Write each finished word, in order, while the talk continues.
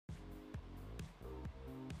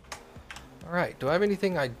Alright, do I have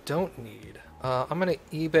anything I don't need? I'm going to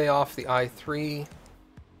eBay off the i3.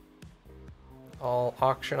 I'll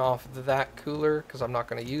auction off that cooler, because I'm not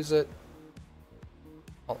going to use it.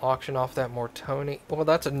 I'll auction off that Mortoni. Well,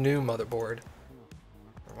 that's a new motherboard.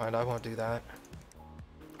 Never mind, I won't do that.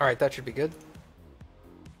 Alright, that should be good.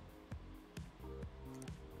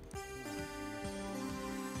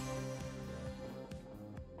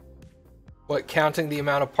 What, counting the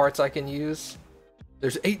amount of parts I can use?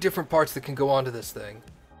 There's 8 different parts that can go onto this thing.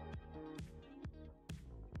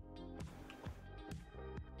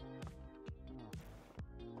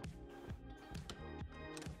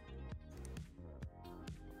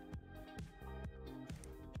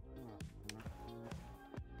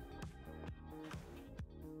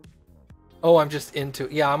 Oh, I'm just into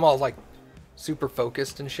it. Yeah, I'm all like super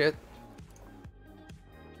focused and shit.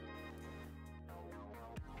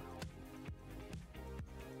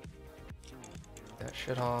 That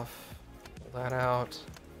shit off. Pull that out.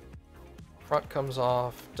 Front comes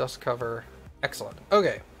off. Dust cover. Excellent.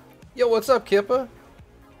 Okay. Yo, what's up, Kippa?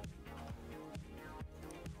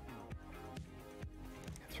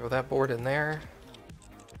 Throw that board in there.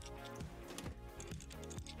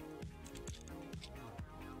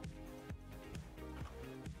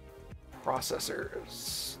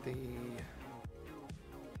 Processors. The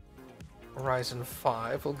Ryzen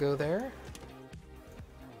 5 will go there.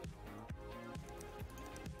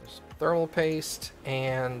 There's thermal paste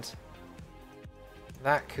and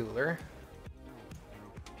that cooler.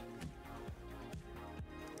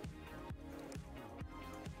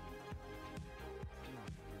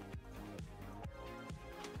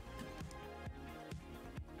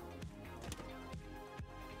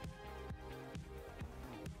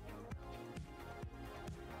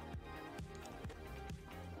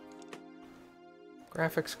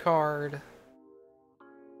 Graphics card.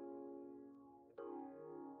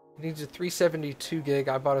 It needs a 372 gig.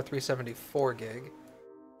 I bought a 374 gig.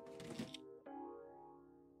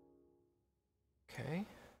 Okay.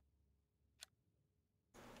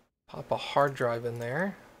 Pop a hard drive in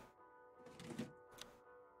there.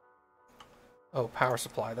 Oh, power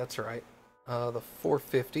supply, that's right. The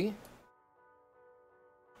 450.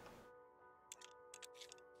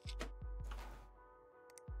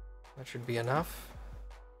 That should be enough.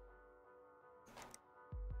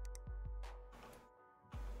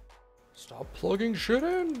 Stop plugging shit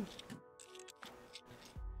in.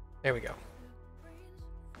 There we go.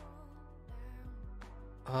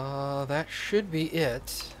 That should be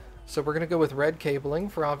it. So we're gonna go with red cabling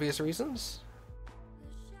for obvious reasons.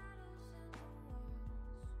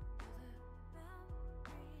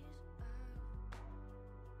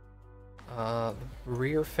 The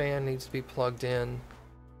rear fan needs to be plugged in.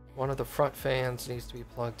 One of the front fans needs to be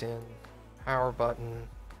plugged in. Power button.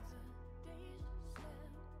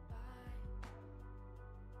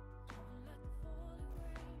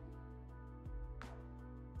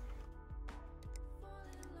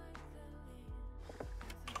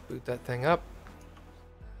 Boot that thing up.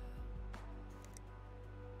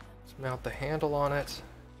 Let's mount the handle on it.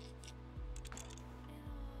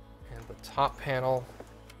 And the top panel.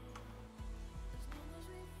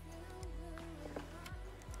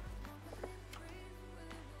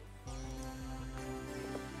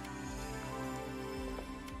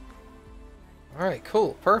 Alright,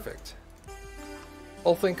 cool, perfect.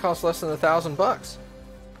 Whole thing costs less than $1,000.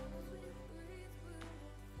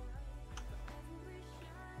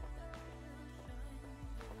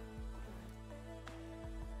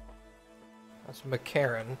 That's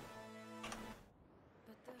McCarran.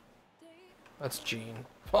 That's Jean.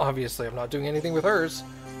 Obviously, I'm not doing anything with hers.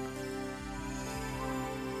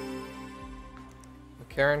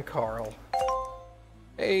 McCarran Carl.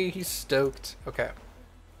 Hey, he's stoked. Okay.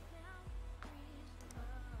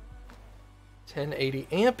 1080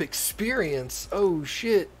 amp experience. Oh,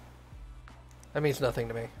 shit. That means nothing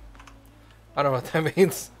to me. I don't know what that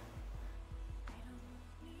means.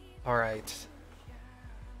 Alright.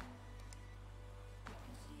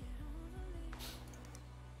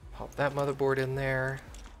 Pop that motherboard in there.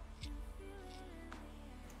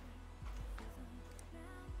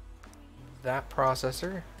 That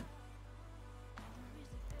processor.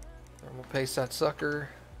 Thermal paste that sucker.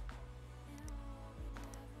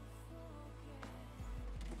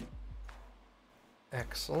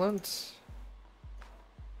 Excellent.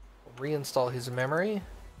 Reinstall his memory.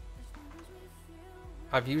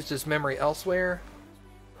 I've used his memory elsewhere.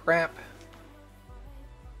 Crap.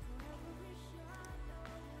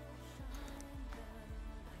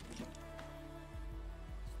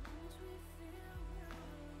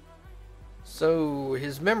 So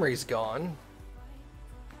his memory's gone.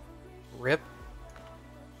 RIP.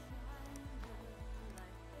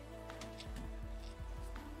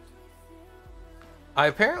 I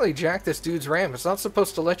apparently jacked this dude's RAM. It's not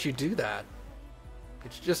supposed to let you do that.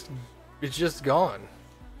 It's just gone.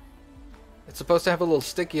 It's supposed to have a little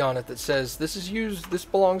sticky on it that says, this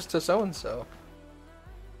belongs to so-and-so.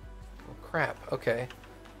 Oh, crap. Okay.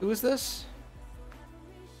 Who is this?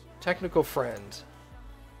 Technical friend.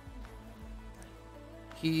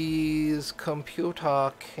 His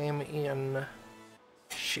computer came in...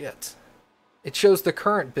 Shit. It shows the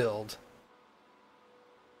current build.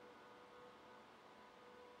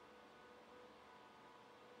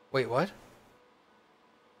 Wait, what?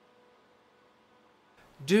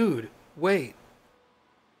 Dude, wait.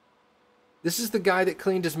 This is the guy that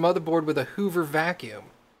cleaned his motherboard with a Hoover vacuum.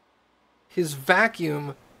 His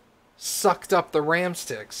vacuum sucked up the RAM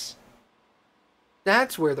sticks.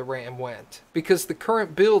 That's where the RAM went. Because the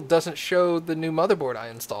current build doesn't show the new motherboard I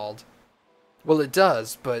installed. Well, it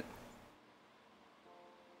does, but...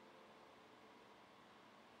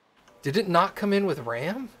 Did it not come in with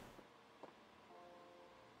RAM?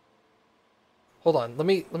 Hold on, let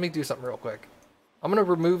me do something real quick. I'm gonna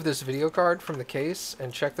remove this video card from the case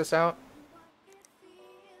and check this out.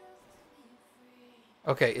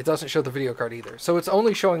 Okay, it doesn't show the video card either. So it's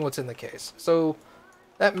only showing what's in the case. So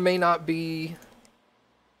that may not be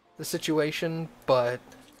the situation, but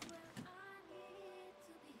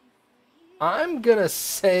I'm gonna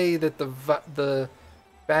say that the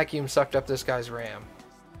vacuum sucked up this guy's RAM.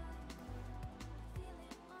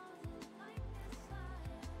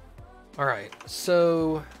 Alright,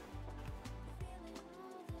 so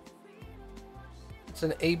it's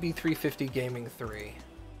an AB350 Gaming 3.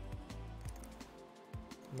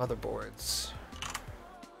 Motherboards.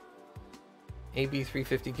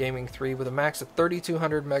 AB350 Gaming 3 with a max of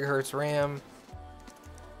 3200 megahertz RAM.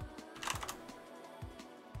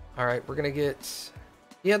 Alright, we're gonna get...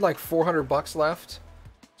 He had like 400 bucks left.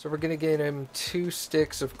 So we're gonna get him 2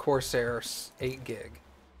 sticks of Corsair 8 gig.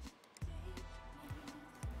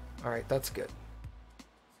 Alright, that's good.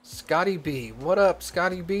 Scotty B. What up,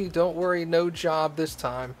 Scotty B? Don't worry, no job this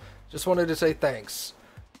time. Just wanted to say thanks.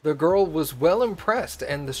 The girl was well impressed,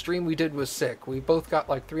 and the stream we did was sick. We both got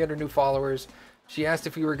like 300 new followers. She asked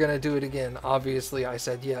if we were going to do it again. Obviously, I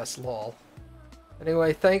said yes, lol.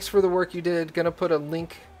 Anyway, thanks for the work you did. Gonna put a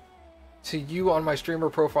link to you on my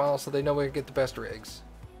streamer profile so they know where to get the best rigs.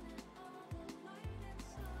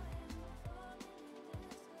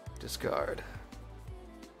 Discard.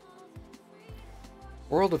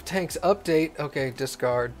 World of Tanks update. Okay,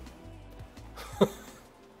 discard.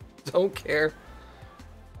 Don't care.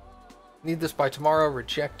 Need this by tomorrow.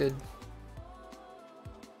 Rejected.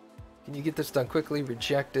 Can you get this done quickly?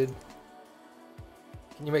 Rejected.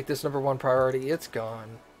 Can you make this #1 priority? It's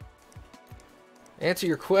gone. Answer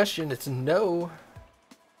your question. It's no.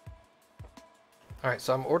 Alright,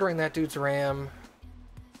 so I'm ordering that dude's RAM.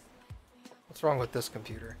 What's wrong with this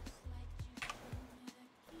computer?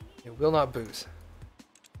 It will not boot.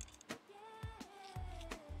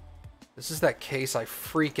 This is that case I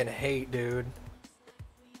freaking hate, dude.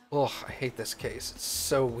 Ugh, I hate this case. It's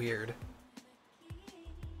so weird.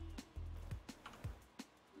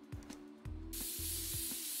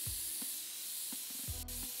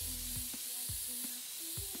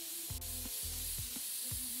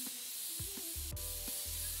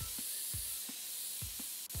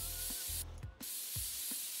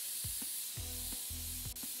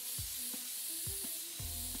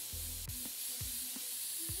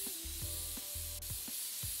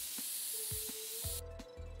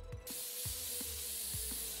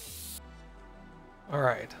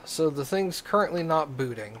 Alright, so the thing's currently not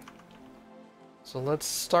booting. So let's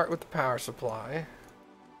start with the power supply.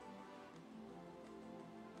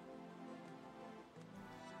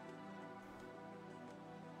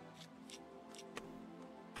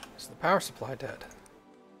 Is the power supply dead?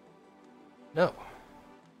 No.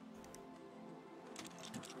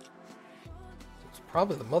 It's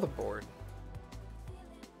probably the motherboard.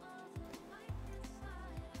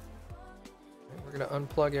 We're going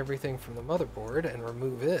to unplug everything from the motherboard and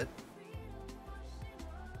remove it.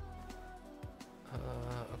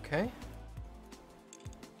 Okay.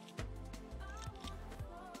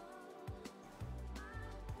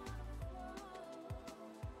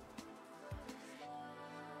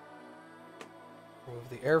 Remove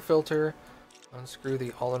the air filter, unscrew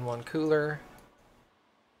the all-in-one cooler,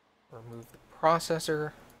 remove the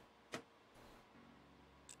processor.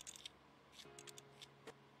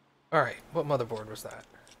 Alright, what motherboard was that?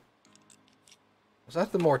 Was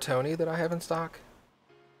that the Mortoni that I have in stock?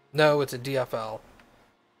 No, it's a DFL.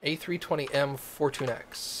 A320M Fortune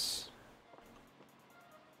X.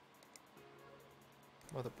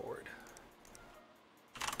 Motherboard.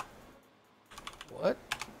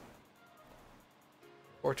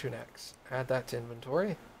 Fortune X. Add that to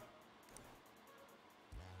inventory.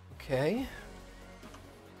 Okay.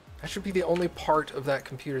 That should be the only part of that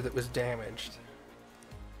computer that was damaged.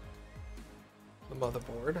 The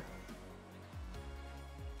motherboard.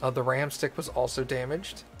 The RAM stick was also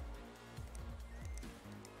damaged.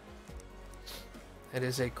 It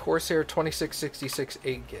is a Corsair 2666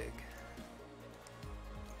 8 gig.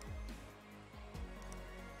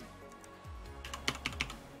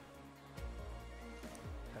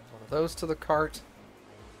 Add one of those to the cart.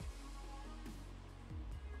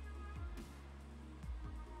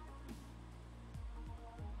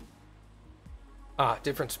 Ah,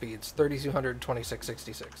 different speeds. 3200,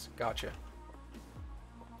 2666. Gotcha.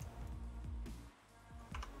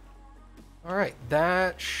 Alright,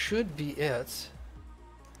 that should be it.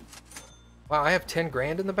 Wow, I have 10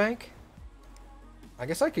 grand in the bank? I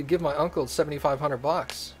guess I could give my uncle 7,500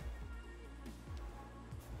 bucks.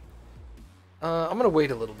 I'm gonna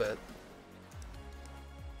wait a little bit.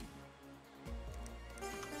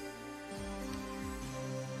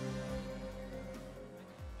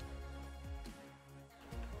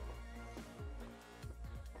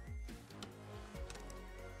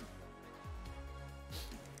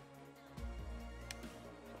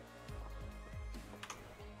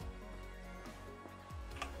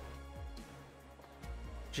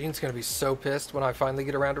 Jean's gonna be so pissed when I finally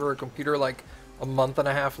get around to her computer like a month and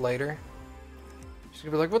a half later. She's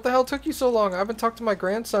gonna be like, what the hell took you so long? I haven't talked to my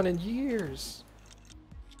grandson in years.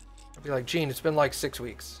 I'll be like, Jean, it's been like 6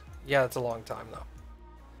 weeks. Yeah, it's a long time though.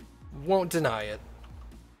 Won't deny it.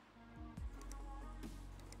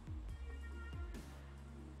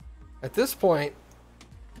 At this point,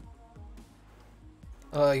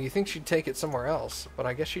 you think she'd take it somewhere else, but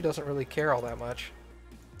I guess she doesn't really care all that much.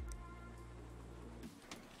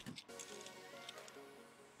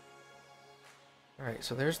 Alright,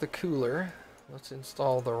 so there's the cooler. Let's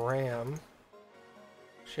install the RAM.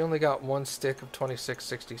 She only got one stick of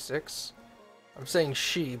 2666. I'm saying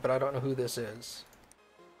she, but I don't know who this is.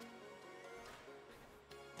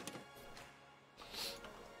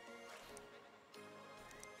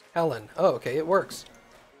 Helen. Oh, okay, it works.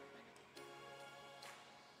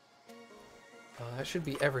 That should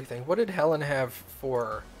be everything. What did Helen have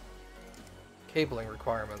for cabling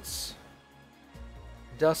requirements?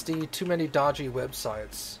 Dusty, too many dodgy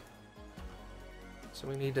websites. So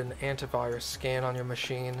we need an antivirus scan on your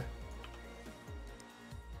machine.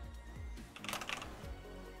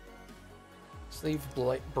 Sleeve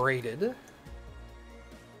braided.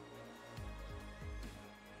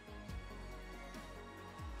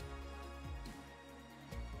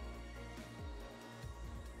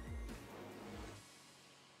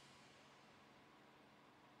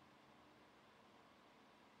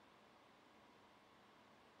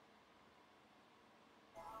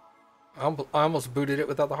 I almost booted it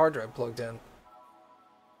without the hard drive plugged in.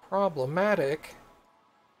 Problematic.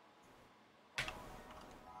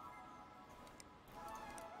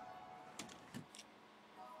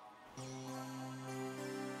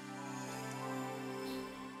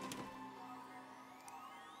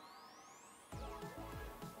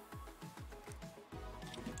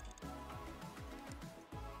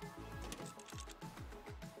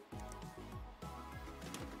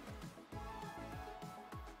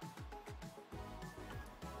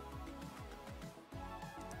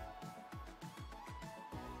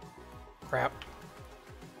 Crap.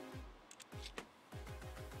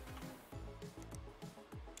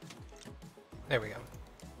 There we go.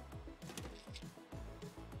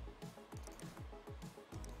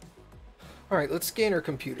 Alright, let's scan her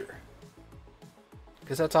computer.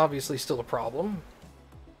 Because that's obviously still a problem.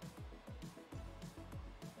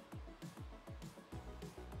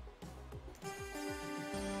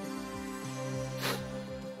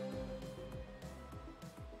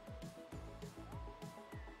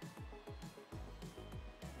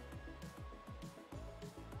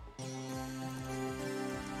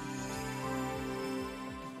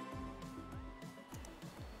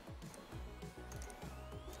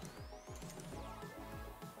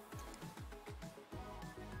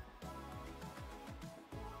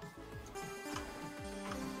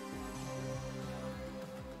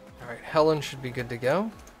 Alright, Helen should be good to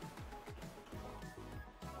go.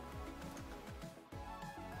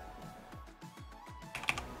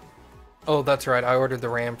 Oh, that's right, I ordered the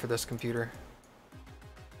RAM for this computer.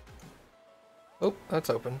 Oh, that's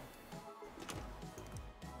open.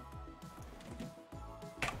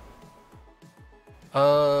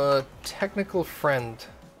 Technical friend.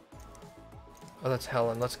 Oh, that's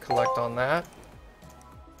Helen. Let's collect on that.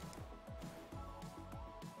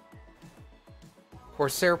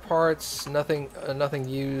 Corsair parts, nothing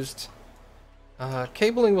used.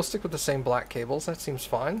 Cabling, will stick with the same black cables. That seems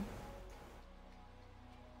fine.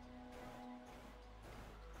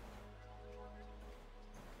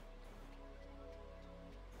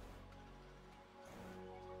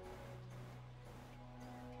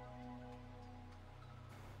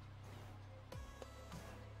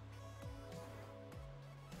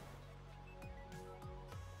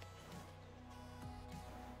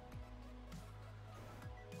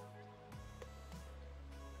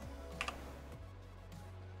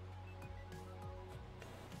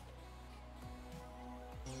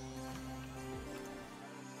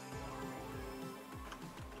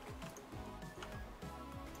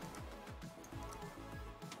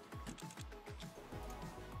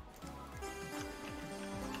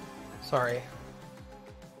 Sorry.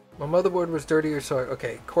 My motherboard was dirtier, so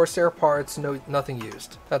okay. Corsair parts, nothing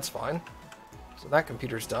used. That's fine. So that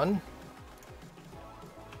computer's done.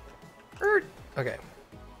 Okay.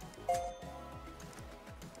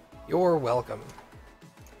 You're welcome.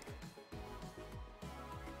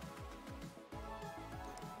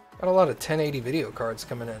 Got a lot of 1080 video cards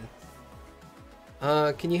coming in.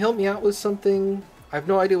 Can you help me out with something? I have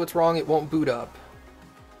no idea what's wrong. It won't boot up.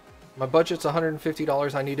 My budget's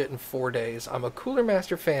 $150. I need it in 4 days. I'm a Cooler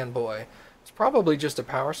Master fanboy. It's probably just a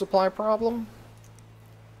power supply problem.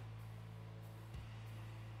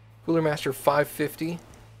 Cooler Master 550.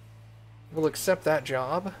 We'll accept that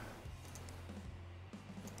job.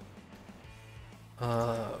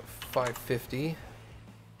 550.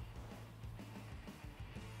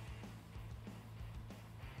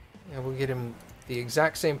 Yeah, we'll get him the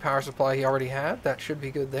exact same power supply he already had. That should be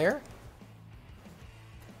good there.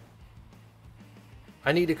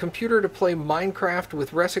 I need a computer to play Minecraft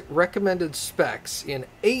with recommended specs in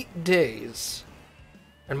 8 days.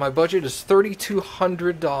 And my budget is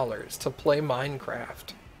 $3,200 to play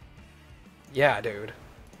Minecraft. Yeah, dude.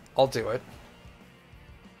 I'll do it.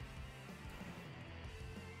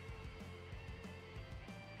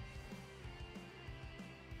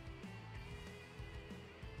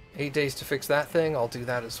 $8 days to fix that thing. I'll do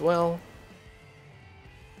that as well.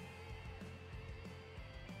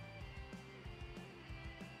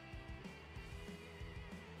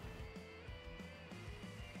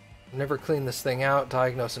 Never clean this thing out,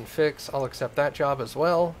 diagnose and fix. I'll accept that job as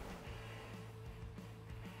well.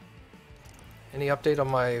 Any update on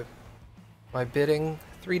my bidding?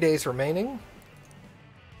 3 days remaining.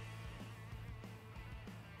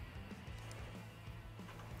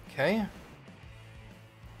 Okay.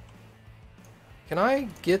 Can I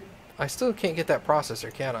get... I still can't get that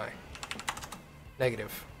processor, can I?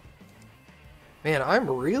 Negative. Man, I'm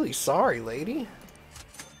really sorry, lady.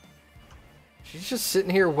 She's just sitting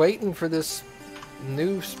here waiting for this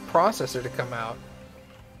new processor to come out.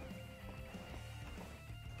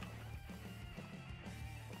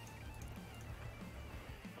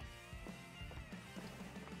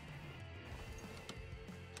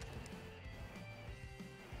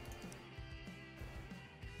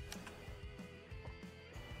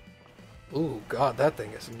 Ooh, God, that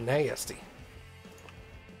thing is nasty.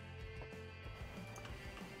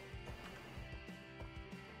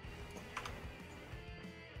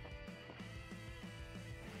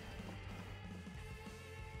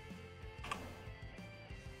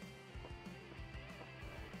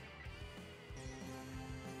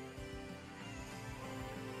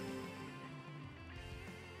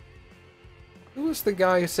 Who was the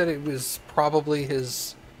guy who said it was probably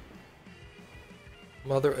his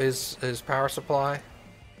mother, his power supply?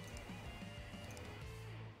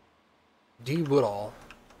 D. Woodall.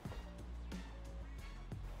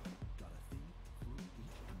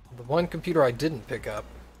 The one computer I didn't pick up.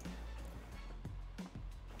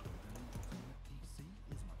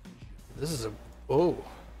 This is a... Oh.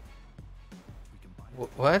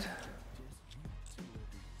 What?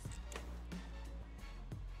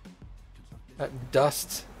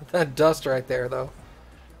 That dust right there, though.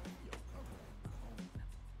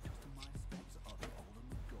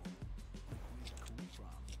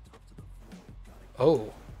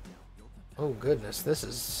 Oh. Oh, goodness, this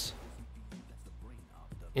is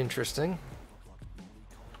interesting.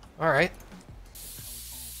 All right.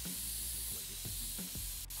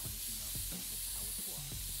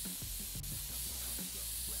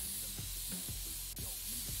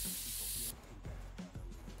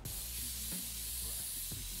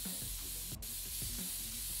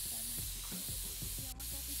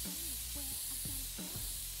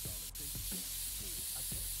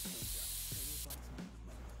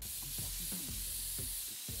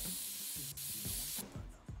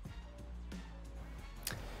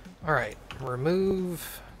 Alright,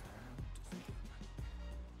 remove...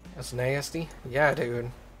 That's nasty. Yeah,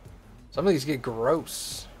 dude. Some of these get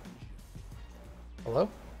gross. Hello?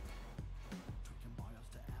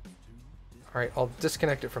 Alright, I'll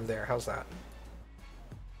disconnect it from there. How's that?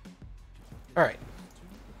 Alright.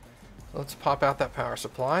 Let's pop out that power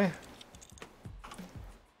supply.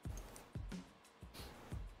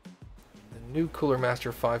 The new Cooler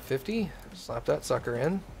Master 550. Slap that sucker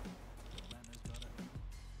in.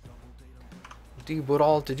 D.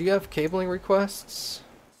 Woodall, did you have cabling requests?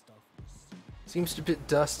 Seems a bit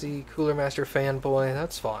dusty. Cooler Master fanboy,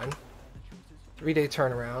 that's fine. 3-day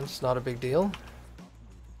turnaround, it's not a big deal.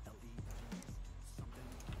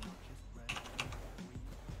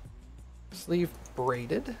 Sleeve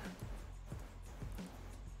braided.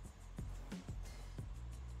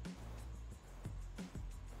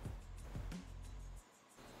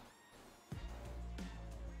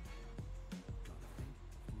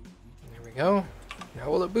 There we go. Now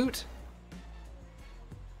will it boot?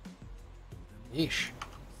 Yeesh.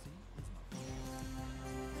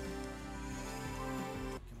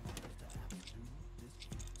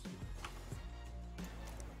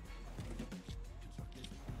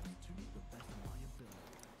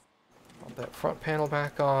 Put that front panel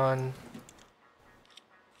back on.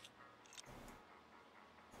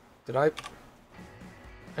 I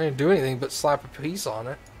didn't do anything but slap a piece on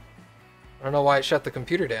it. I don't know why it shut the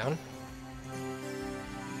computer down.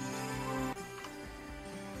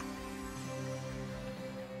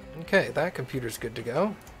 Okay, that computer's good to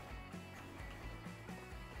go.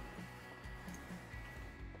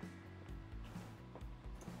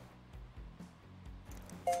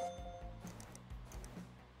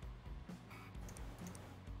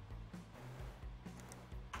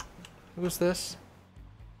 Who's this?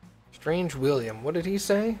 Strange William. What did he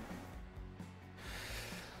say?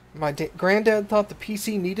 My granddad thought the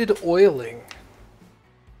PC needed oiling.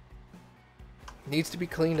 Needs to be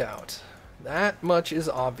cleaned out. That much is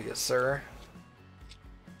obvious, sir.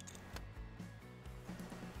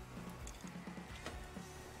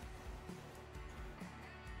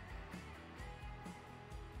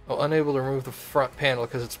 Oh, unable to remove the front panel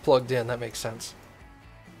because it's plugged in. That makes sense.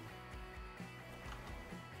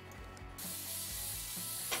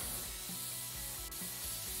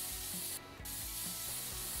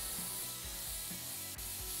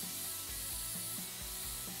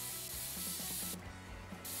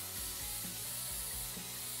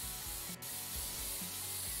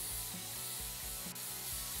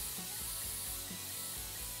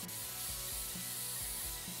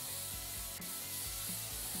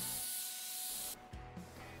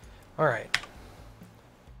 Alright.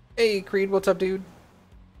 Hey, Creed, what's up, dude?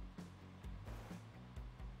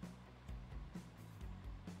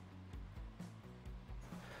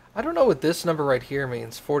 I don't know what this number right here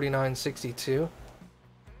means, 4962.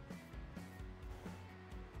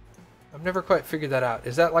 I've never quite figured that out.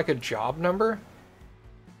 Is that like a job number?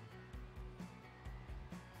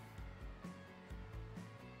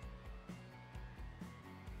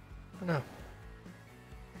 I don't know.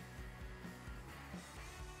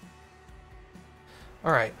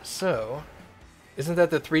 Alright, so isn't that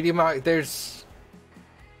the 3D mod? There's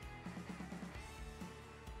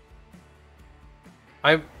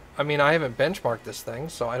I mean, I haven't benchmarked this thing,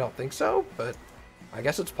 so I don't think so, but I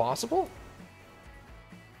guess it's possible.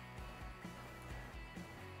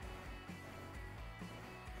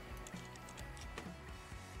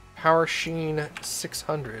 Power Sheen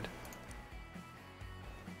 600.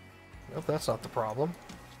 Nope, that's not the problem.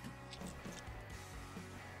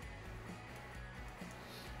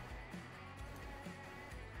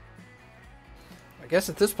 I guess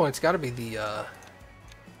at this point it's got to be the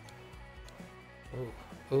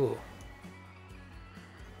ooh.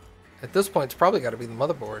 At this point it's probably got to be the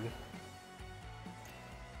motherboard.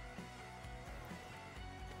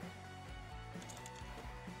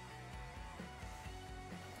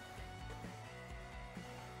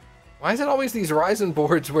 Why is it always these Ryzen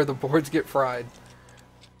boards where the boards get fried?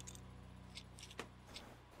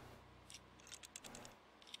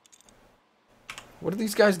 What are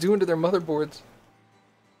these guys doing to their motherboards?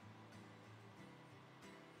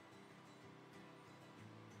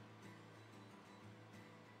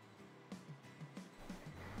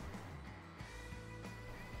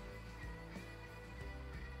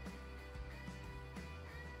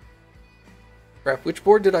 Crap, which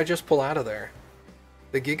board did I just pull out of there?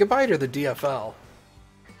 The Gigabyte or the DFL?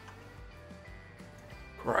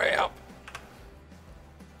 Crap.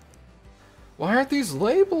 Why aren't these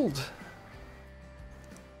labeled?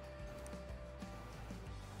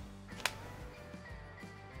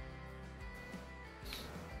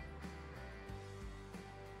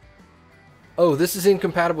 Oh, this is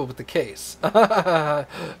incompatible with the case.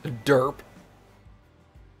 Derp.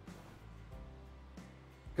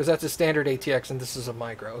 Because that's a standard ATX and this is a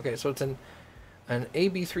micro. Okay, so it's an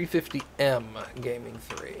AB350M Gaming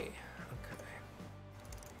 3. Okay.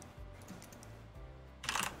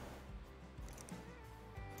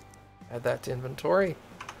 Add that to inventory.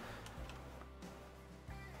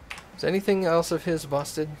 Is anything else of his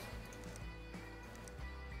busted?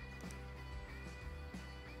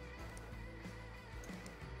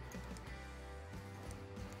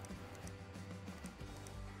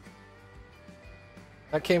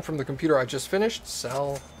 That came from the computer I just finished.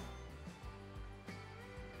 Sell.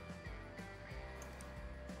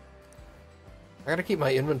 I gotta keep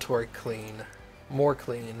my inventory clean. More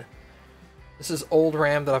clean. This is old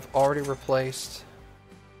RAM that I've already replaced.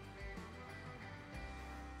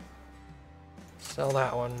 Sell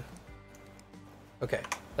that one. Okay,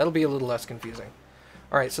 that'll be a little less confusing.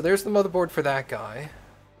 Alright, so there's the motherboard for that guy.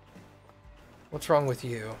 What's wrong with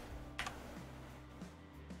you?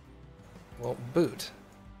 Well, boot.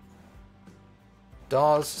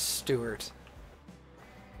 Dawes Stewart.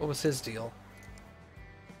 What was his deal?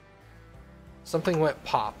 Something went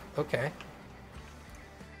pop. Okay.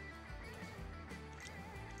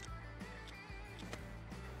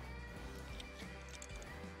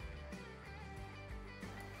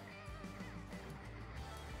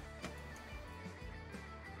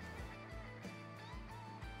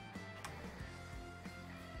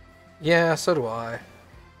 Yeah, so do I.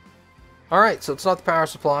 Alright, so it's not the power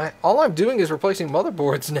supply. All I'm doing is replacing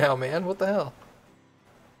motherboards now, man. What the hell?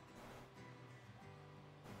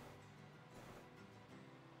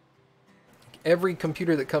 Every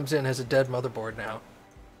computer that comes in has a dead motherboard now.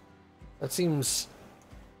 That seems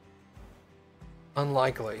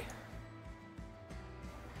unlikely.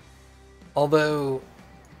 Although,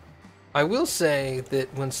 I will say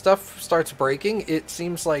that when stuff starts breaking, it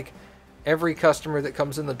seems like every customer that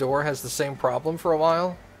comes in the door has the same problem for a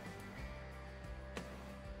while.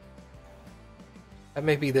 That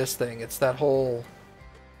may be this thing. It's that whole...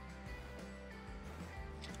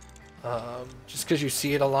 just because you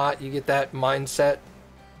see it a lot, you get that mindset.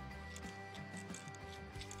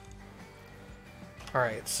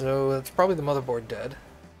 Alright, so it's probably the motherboard dead.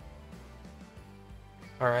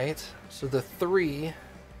 Alright, so the 3...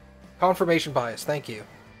 Confirmation bias, thank you.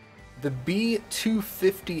 The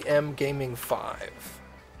B250M Gaming 5.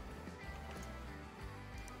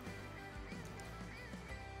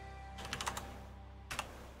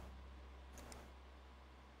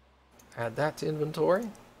 Add that to inventory.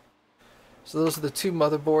 So those are the 2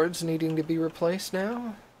 motherboards needing to be replaced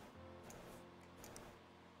now.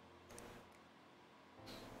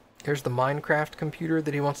 Here's the Minecraft computer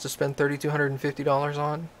that he wants to spend $3,250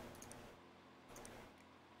 on.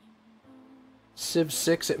 Civ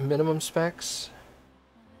 6 at minimum specs.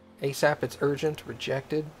 ASAP, it's urgent.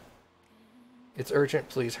 Rejected. It's urgent,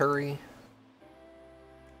 please hurry.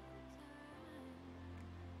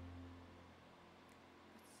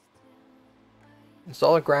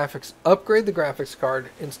 Install a graphics, upgrade the graphics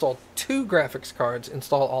card, install 2 graphics cards,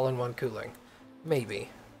 install all-in-one cooling. Maybe.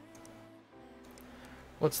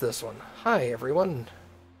 What's this one? Hi, everyone.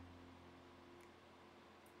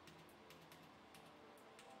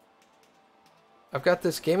 I've got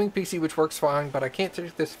this gaming PC which works fine, but I can't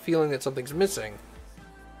take this feeling that something's missing.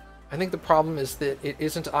 I think the problem is that it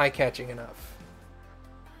isn't eye-catching enough.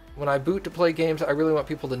 When I boot to play games, I really want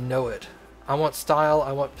people to know it. I want style,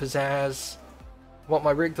 I want pizzazz. I want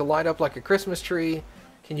my rig to light up like a Christmas tree.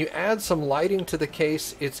 Can you add some lighting to the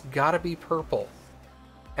case? It's gotta be purple.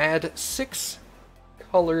 Add 6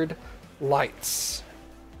 colored lights.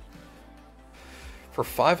 For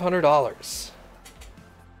 $500.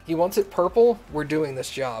 He wants it purple? We're doing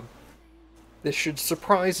this job. This should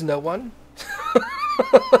surprise no one.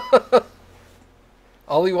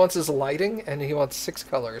 All he wants is lighting, and he wants 6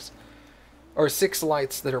 colors. Or 6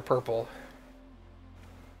 lights that are purple.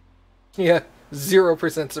 Yeah.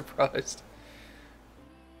 0% surprised.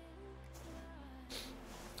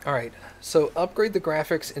 Alright, so upgrade the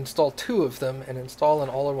graphics, install 2 of them, and install an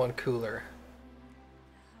all-in-one cooler.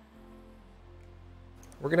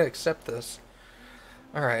 We're going to accept this.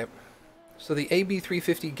 Alright, so the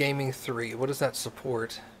AB350 Gaming 3, what does that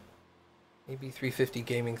support? AB350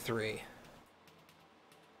 Gaming 3.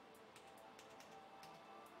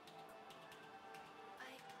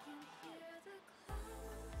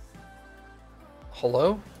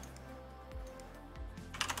 Hello?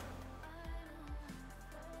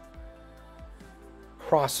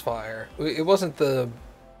 Crossfire. It wasn't the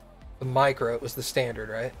micro, it was the standard,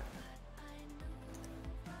 right?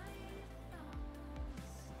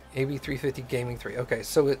 AB350 Gaming 3. Okay,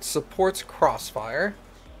 so it supports Crossfire.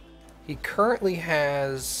 He currently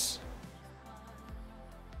has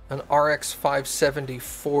an RX 570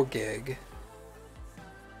 4 gig.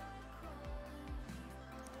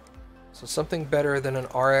 So something better than an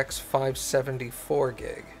RX 570 4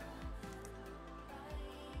 gig.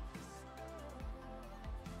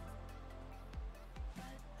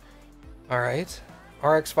 Alright,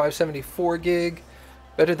 RX 570 4 gig.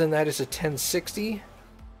 Better than that is a 1060.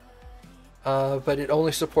 But it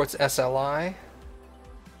only supports SLI.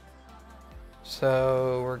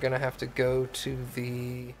 So we're gonna have to go to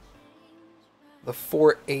the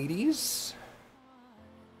 480s.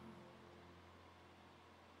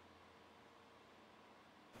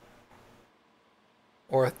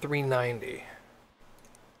 Or a 390.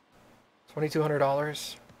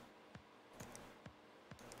 $2,200.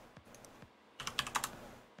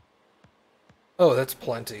 Oh, that's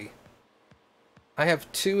plenty. I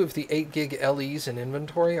have 2 of the 8 gig LEs in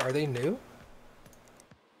inventory. Are they new?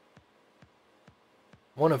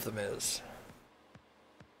 One of them is.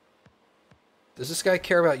 Does this guy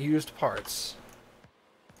care about used parts?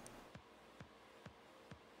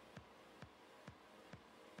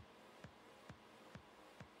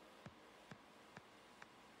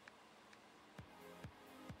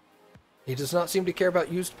 He does not seem to care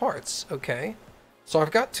about used parts. Okay. So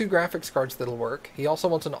I've got 2 graphics cards that'll work. He also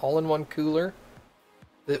wants an all-in-one cooler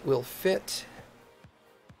that will fit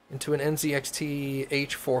into an NZXT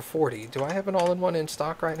H440. Do I have an all-in-one in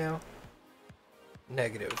stock right now?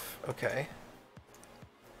 Negative. Okay.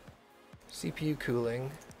 CPU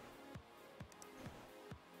cooling.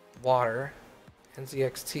 Water.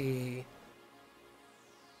 NZXT.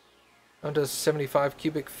 That one does 75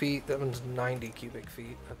 cubic feet. That one's 90 cubic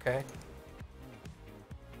feet. Okay.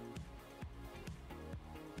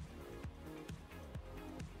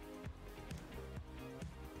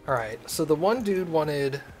 Alright, so the one dude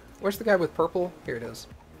wanted... Where's the guy with purple? Here it is.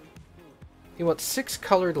 He wants 6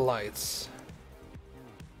 colored lights.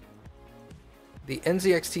 The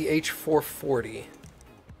NZXT H440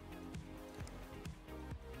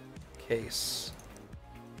 case.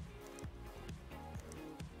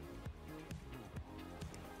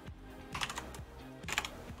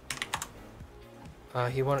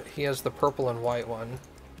 He has the purple and white one.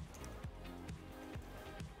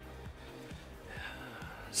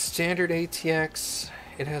 Standard ATX.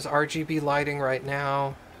 It has RGB lighting right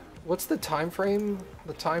now. What's the time frame?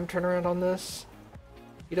 The time turnaround on this?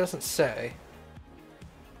 He doesn't say.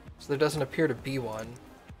 So there doesn't appear to be one.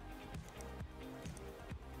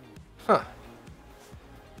 Huh.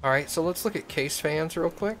 Alright, so let's look at case fans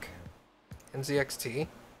real quick. NZXT.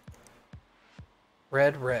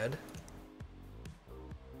 Red, red.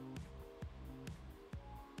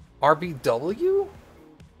 RBW?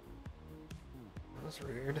 That's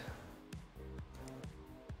weird.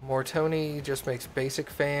 Mortoni just makes basic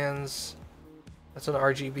fans. That's an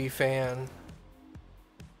RGB fan.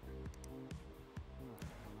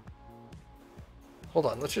 Hold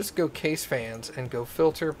on, let's just go case fans and go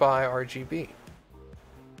filter by RGB.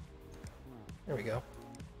 There we go.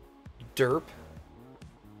 Derp.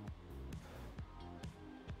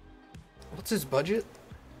 What's his budget?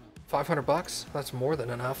 500 bucks? That's more than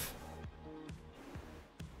enough.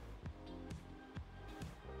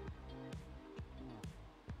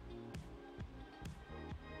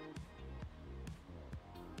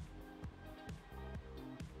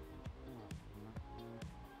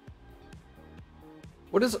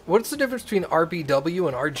 What's the difference between RBW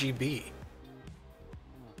and RGB?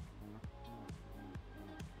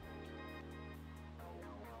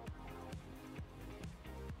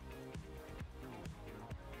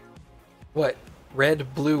 What?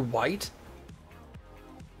 Red, blue, white?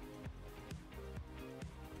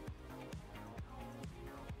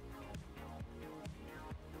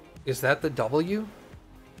 Is that the W?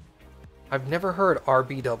 I've never heard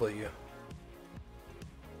RBW.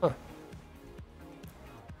 Huh.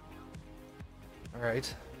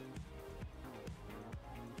 Alright.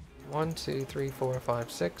 1, 2, 3, 4,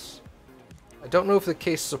 5, 6. I don't know if the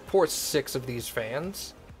case supports 6 of these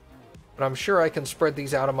fans, but I'm sure I can spread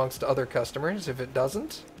these out amongst other customers if it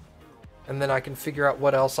doesn't. And then I can figure out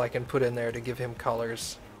what else I can put in there to give him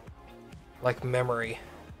colors. Like memory.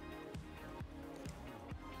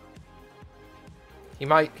 He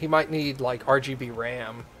might need like RGB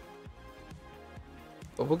RAM.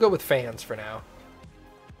 But we'll go with fans for now.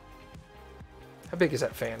 How big is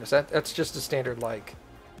that fan? That's just a standard like...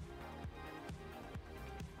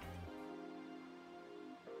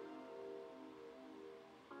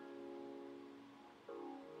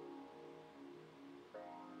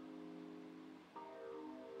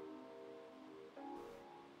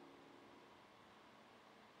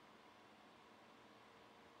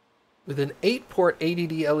 with an 8-port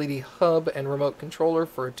ADD LED hub and remote controller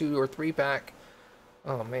for a 2 or 3 pack.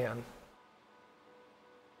 Oh man.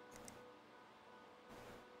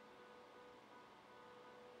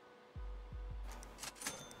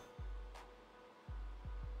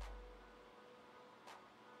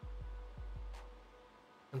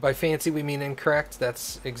 And by fancy we mean incorrect.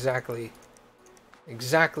 That's exactly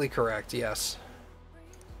correct, yes.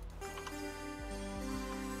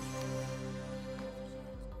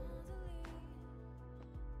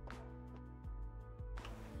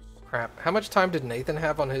 Crap. How much time did Nathan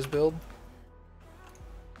have on his build?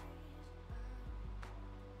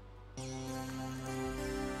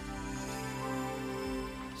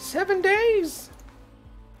 "7 days!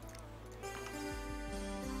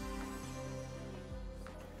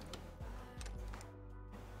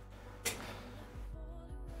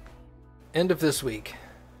 End of this week.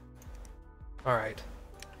 Alright.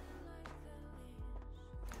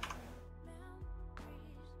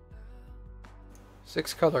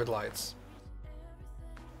 Six colored lights.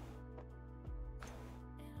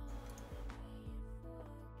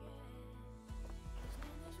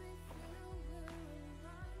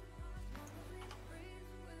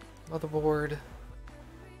 Motherboard.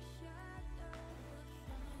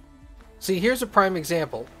 See, here's a prime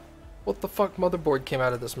example. What the fuck motherboard came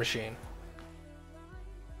out of this machine?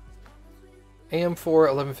 AM4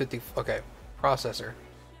 1150. Okay, processor.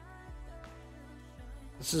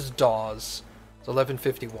 This is DAWs. It's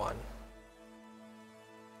 1151.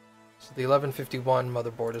 So the 1151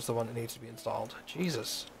 motherboard is the one that needs to be installed.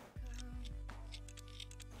 Jesus.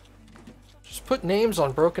 Just put names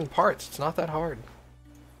on broken parts. It's not that hard.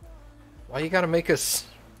 Why you gotta make us...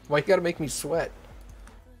 Why you gotta make me sweat?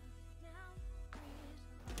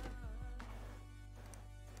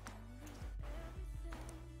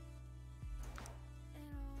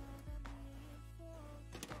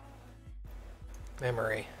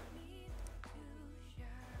 Memory.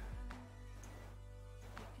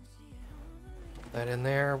 That in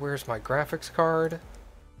there. Where's my graphics card?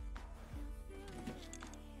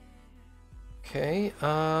 Okay,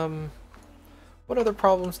 what other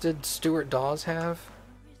problems did Stuart Dawes have?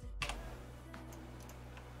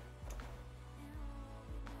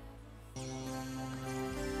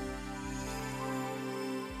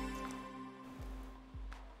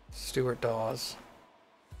 Stuart Dawes.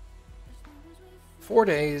 4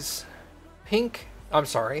 days.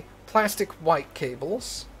 Plastic white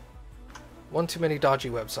cables. One too many dodgy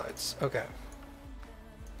websites. Okay.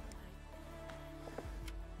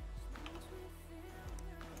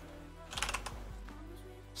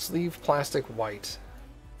 Sleeve plastic white.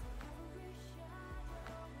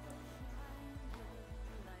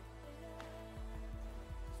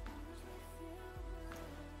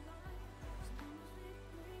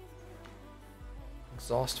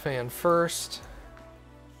 Exhaust fan first.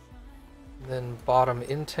 Then bottom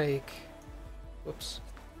intake. Whoops.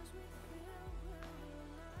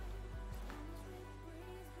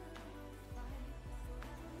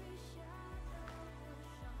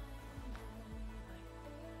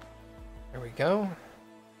 There we go.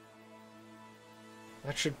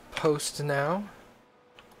 That should post now.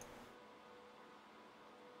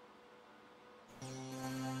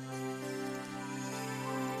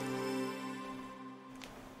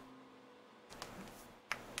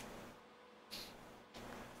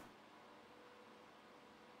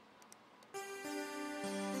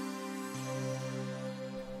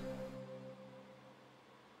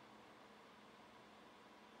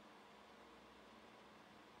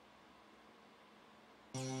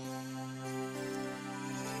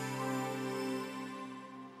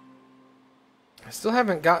 I still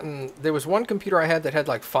haven't gotten... There was one computer I had that had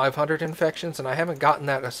like 500 infections, and I haven't gotten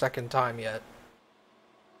that a second time yet.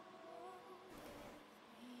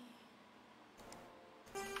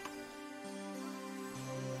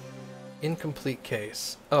 Incomplete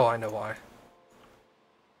case. Oh, I know why.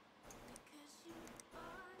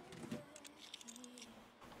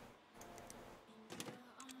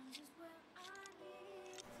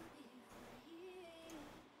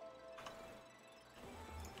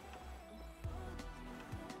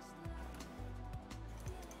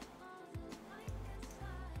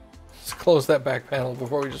 Close that back panel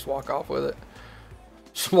before we just walk off with it.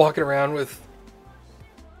 Just walking around with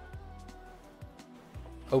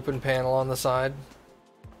open panel on the side.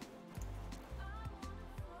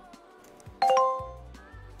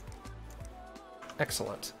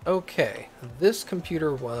 Excellent. Okay, this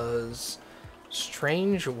computer was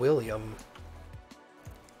Strange William.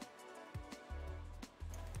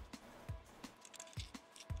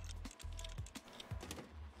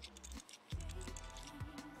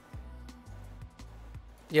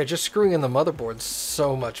 Yeah, just screwing in the motherboard's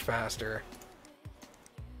so much faster.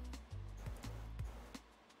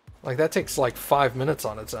 Like, that takes like 5 minutes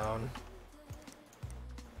on its own.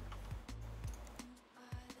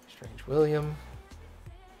 Strange William.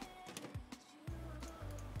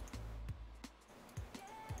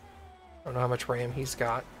 I don't know how much RAM he's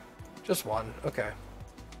got. Just one. Okay.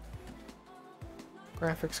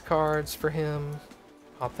 Graphics cards for him.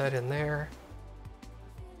 Pop that in there.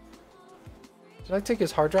 Did I take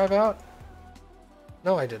his hard drive out?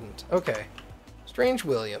 No, I didn't. Okay. Strange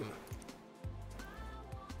William.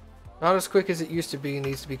 Not as quick as it used to be,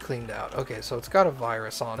 needs to be cleaned out. Okay, so it's got a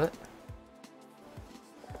virus on it.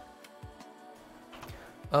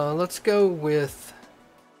 Let's go with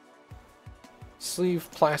sleeve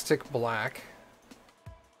plastic black.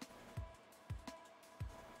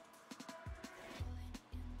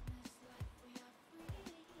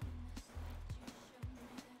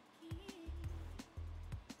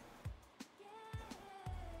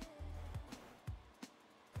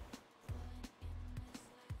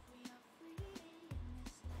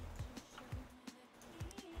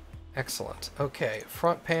 Excellent. Okay,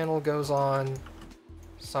 front panel goes on,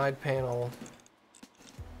 side panel,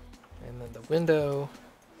 and then the window.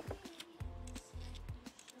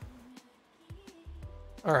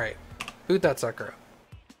 Alright, boot that sucker up.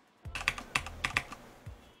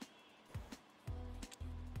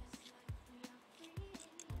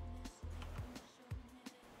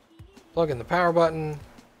 Plug in the power button,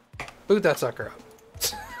 boot that sucker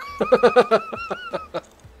up.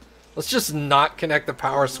 Let's just not connect the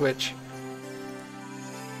power switch.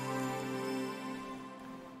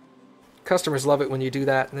 Customers love it when you do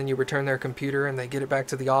that, and then you return their computer and they get it back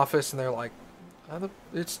to the office and they're like,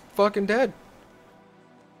 it's fucking dead.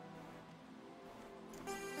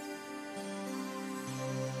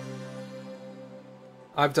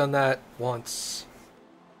 I've done that once.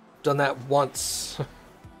 Done that once.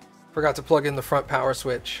 Forgot to plug in the front power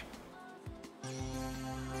switch.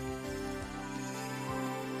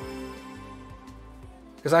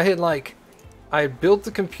 Because I built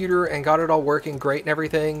the computer and got it all working great and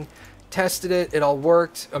everything. Tested it, it all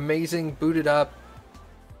worked, amazing, booted up,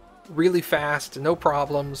 really fast, no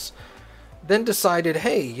problems. Then decided,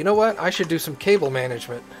 hey, you know what? I should do some cable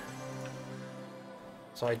management.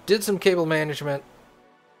 So I did some cable management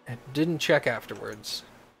and didn't check afterwards.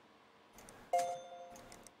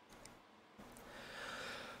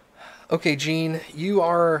 Okay, Gene, you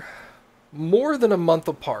are more than a month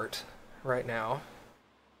apart right now.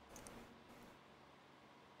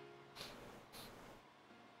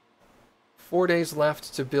 Four days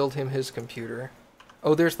left to build him his computer.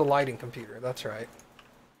 Oh, there's the lighting computer. That's right.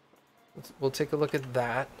 We'll take a look at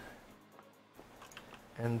that.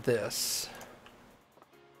 And this.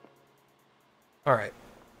 Alright.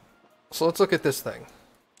 So let's look at this thing.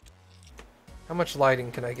 How much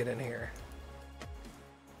lighting can I get in here?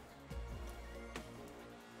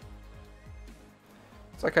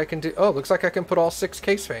 Looks like I can do... Oh, looks like I can put all 6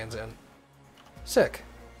 case fans in. Sick.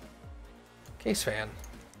 Case fan.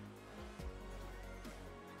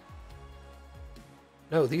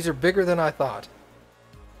 No, these are bigger than I thought.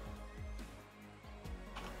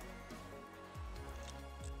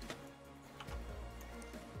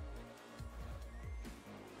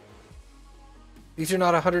 These are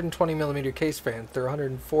not 120 millimeter case fans, they're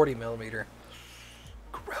 140 millimeter.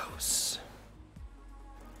 Gross.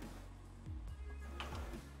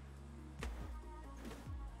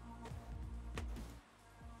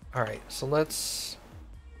 Alright, so let's...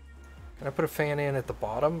 Can I put a fan in at the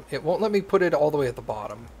bottom? It won't let me put it all the way at the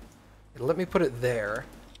bottom. It'll let me put it there.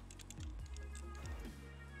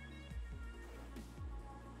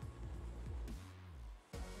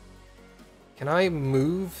 Can I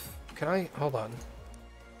move? Can I? Hold on.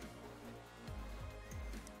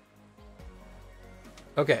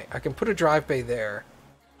 Okay, I can put a drive bay there.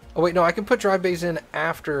 Oh wait, no, I can put drive bays in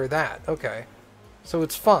after that. Okay. So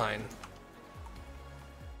it's fine.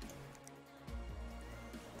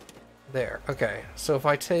 There. Okay. So if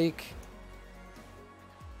I take...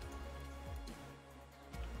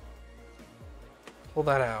 Pull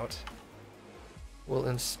that out. We'll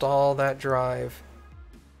install that drive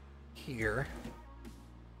here.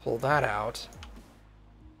 Pull that out.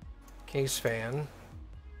 Case fan.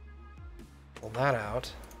 Pull that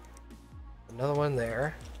out. Another one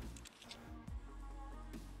there.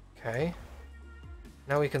 Okay.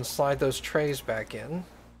 Now we can slide those trays back in.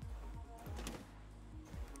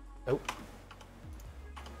 Nope.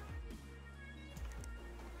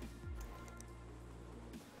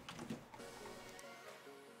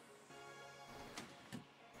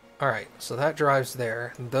 Alright, so that drives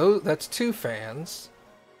there. Though that's 2 fans.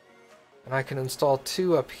 And I can install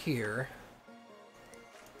 2 up here.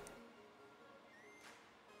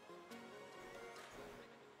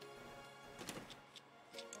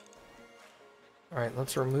 Alright,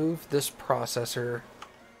 let's remove this processor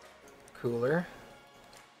cooler.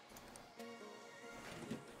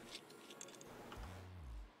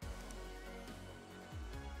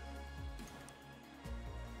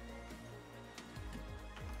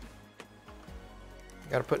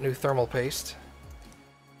 Gotta put new thermal paste.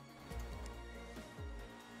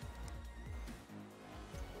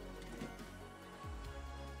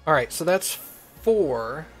 Alright, so that's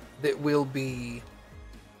 4 that will be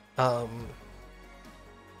 4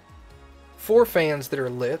 fans that are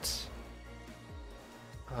lit.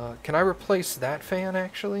 Can I replace that fan,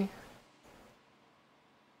 actually?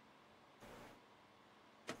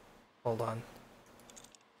 Hold on.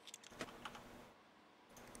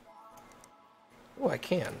 Oh, I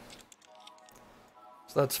can.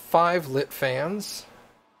 So that's 5 lit fans.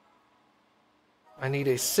 I need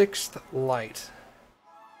a 6th light.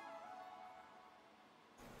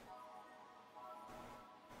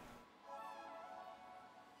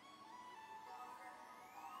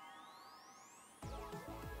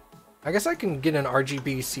 I guess I can get an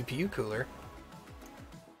RGB CPU cooler.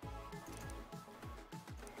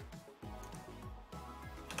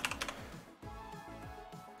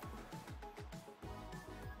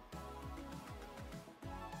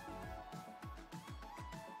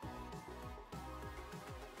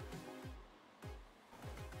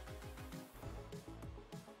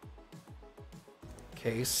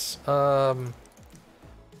 Case. What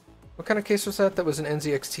kind of case was that? That was an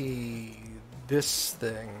NZXT. This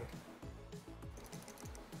thing.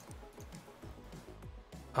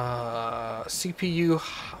 CPU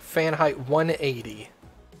fan height 180.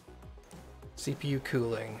 CPU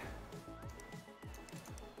cooling.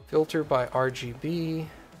 Filter by RGB.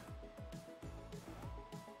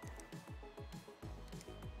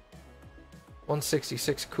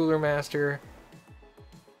 $166 Cooler Master.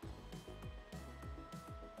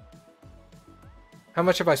 How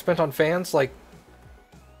much have I spent on fans? Like,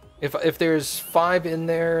 if there's 5 in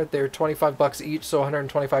there, they're $25 each, so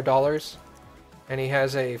 $125. And he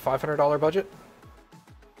has a $500 budget?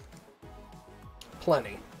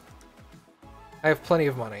 Plenty. I have plenty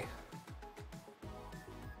of money.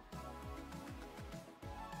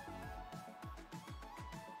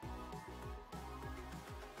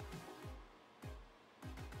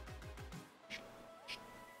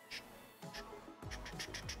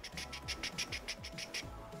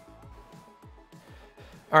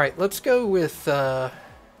 Alright, let's go with... let's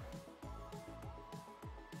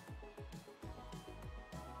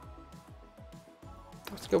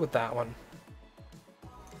go with that one.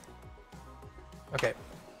 Okay.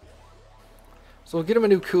 So we'll get him a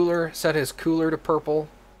new cooler, set his cooler to purple.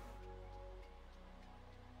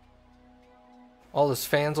 All his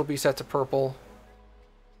fans will be set to purple.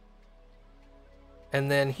 And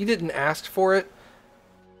then he didn't ask for it,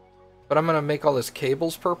 but I'm going to make all his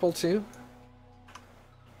cables purple too.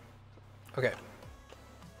 Okay.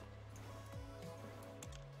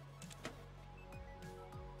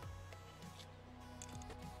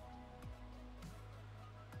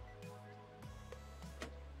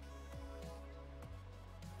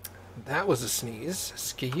 That was a sneeze.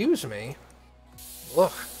 Excuse me.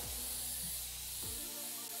 Ugh.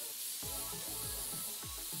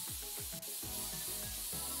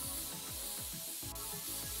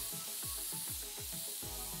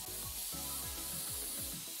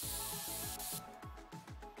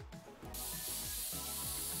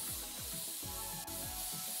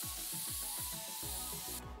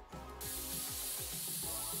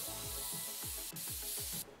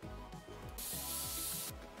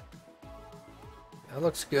 That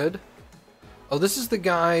looks good. Oh, this is the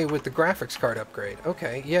guy with the graphics card upgrade.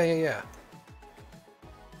 Okay, yeah.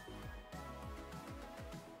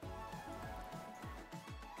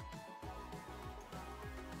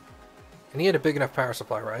 And he had a big enough power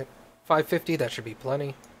supply, right? 550, that should be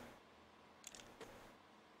plenty.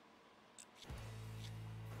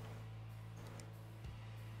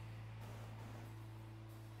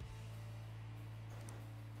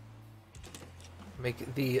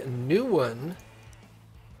 Make the new one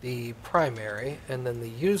the primary, and then the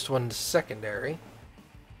used one the secondary.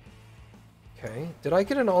 Okay. Did I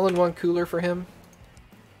get an all-in-one cooler for him?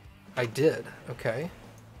 I did. Okay.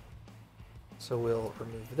 So we'll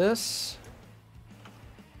remove this.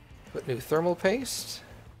 Put new thermal paste.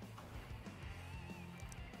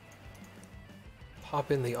 Pop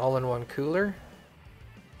in the all-in-one cooler.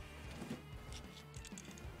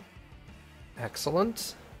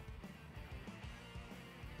 Excellent.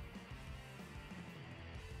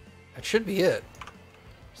 That should be it.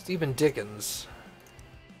 Stephen Dickens.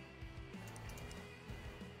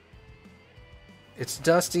 It's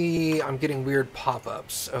dusty. I'm getting weird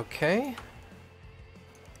pop-ups. Okay.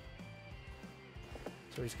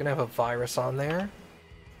 So he's going to have a virus on there.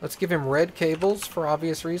 Let's give him red cables for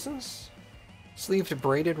obvious reasons. Sleeved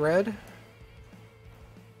braided red.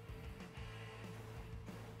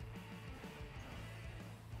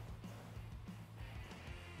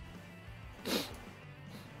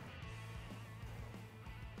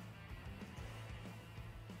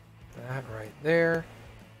 That right there.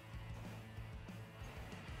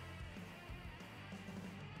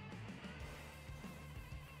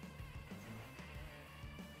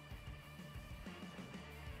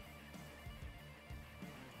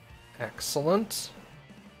 Excellent.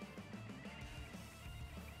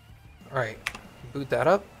 All right, boot that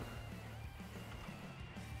up.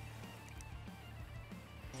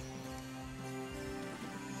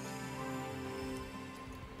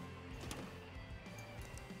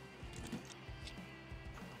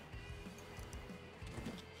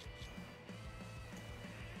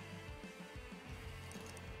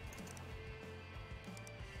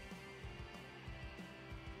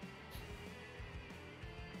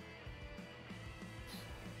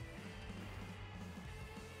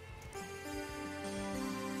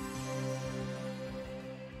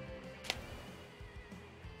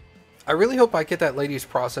 I really hope I get that lady's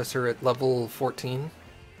processor at level 14.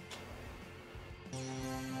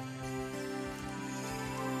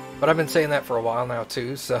 But I've been saying that for a while now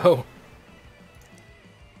too, so...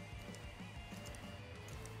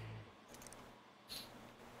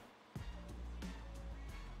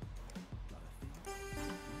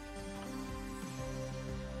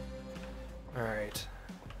 Alright.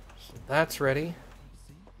 So that's ready.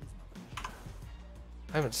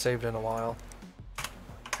 I haven't saved in a while.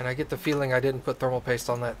 And I get the feeling I didn't put thermal paste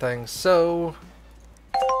on that thing, so...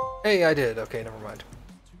 Hey, I did. Okay, never mind.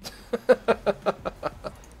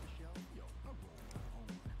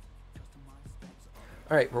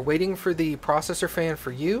 Alright, we're waiting for the processor fan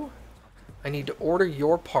for you. I need to order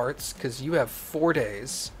your parts, because you have 4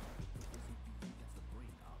 days.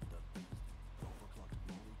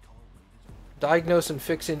 Diagnose and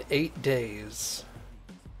fix in 8 days.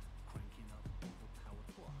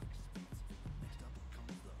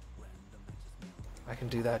 I can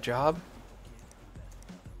do that job.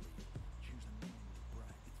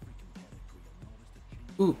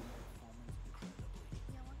 Ooh.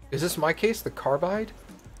 Is this my case? The carbide?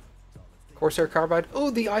 Corsair carbide? Oh,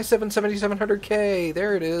 the i7-7700K!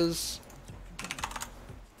 There it is!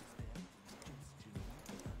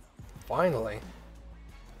 Finally.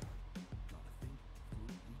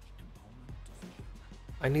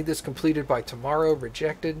 I need this completed by tomorrow.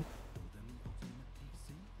 Rejected.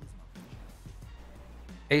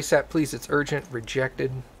 ASAP, please. It's urgent. Rejected.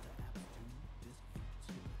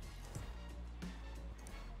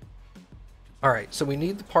 Alright, so we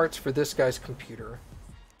need the parts for this guy's computer.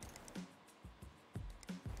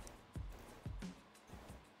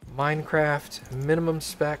 Minecraft, minimum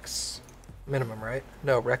specs. Minimum, right?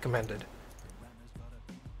 No, recommended.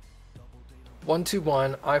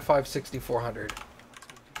 121 i5-6400.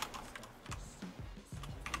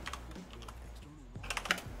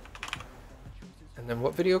 And then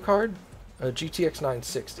what video card? A GTX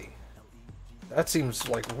 960. That seems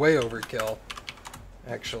like way overkill,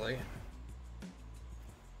 actually.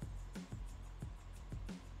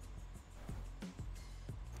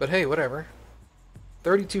 But hey, whatever.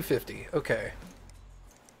 3250. Okay.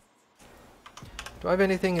 Do I have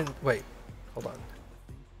anything in... Wait, hold on.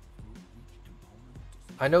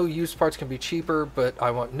 I know used parts can be cheaper, but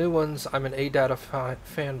I want new ones. I'm an ADATA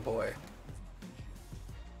fanboy.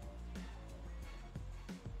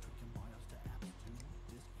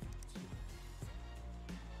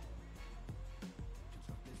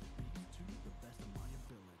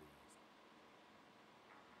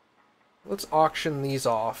 Let's auction these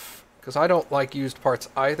off, because I don't like used parts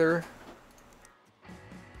either.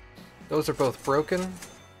 Those are both broken.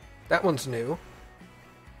 That one's new.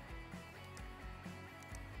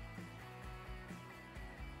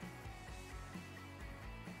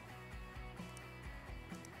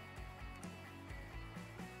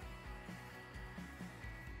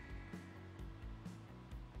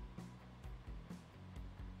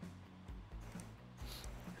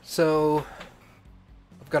 So...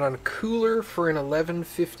 I've got a cooler for an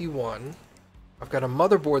 1151. I've got a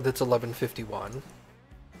motherboard that's 1151.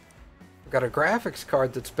 I've got a graphics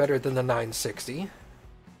card that's better than the 960.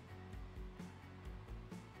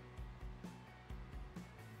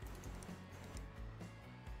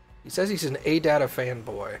 He says he's an ADATA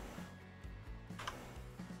fanboy.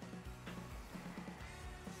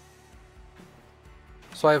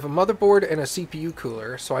 So I have a motherboard and a CPU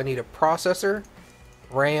cooler, so I need a processor,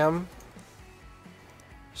 RAM,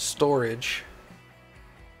 storage,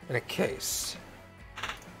 and a case.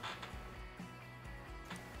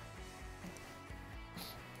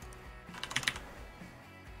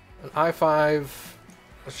 An i5,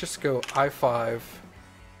 let's just go i5.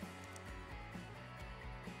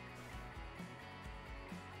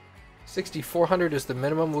 6400 is the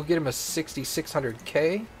minimum. We'll get him a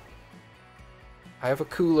 6600K. I have a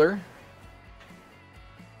cooler.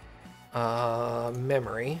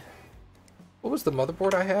 Memory. What was the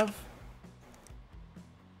motherboard I have?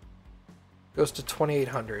 Goes to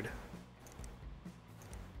 2800.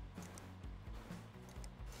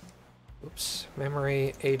 Oops.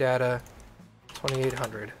 Memory, ADATA,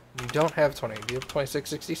 2800. You don't have 20. Do you have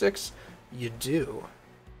 2666? You do.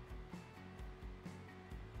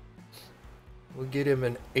 We'll get him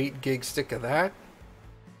an 8 gig stick of that.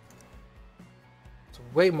 It's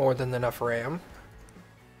way more than enough RAM.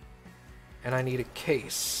 And I need a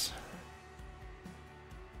case.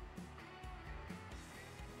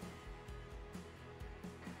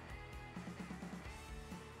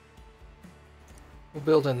 We'll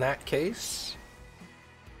build in that case.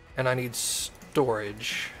 And I need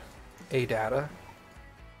storage. ADATA.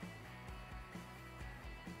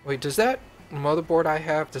 Wait, does that motherboard I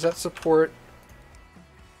have, does that support...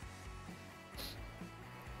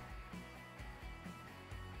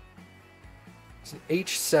 It's an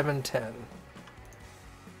H710.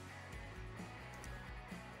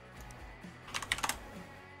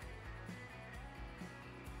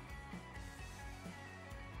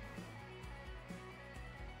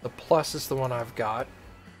 The Plus is the one I've got.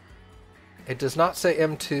 It does not say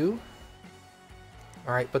M2.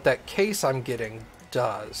 Alright, but that case I'm getting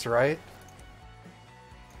does, right?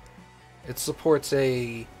 It supports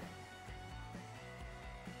a...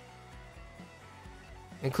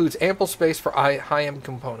 Includes ample space for high-end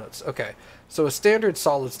components. Okay, so a standard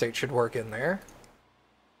solid state should work in there.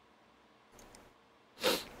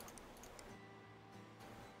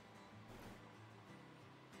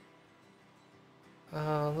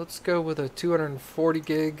 Let's go with a 240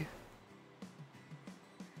 gig.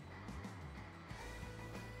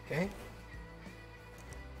 Okay.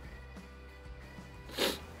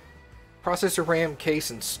 Processor, RAM, case,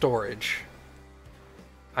 and storage.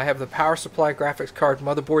 I have the power supply, graphics card,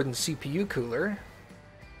 motherboard, and CPU cooler.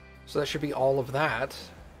 So that should be all of that.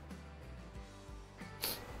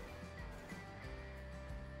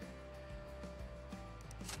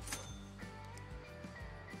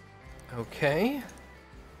 Okay.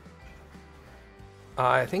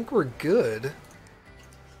 I think we're good.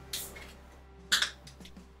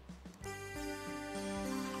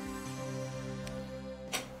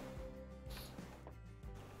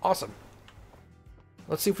 Awesome.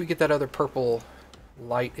 Let's see if we get that other purple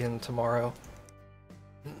light in tomorrow.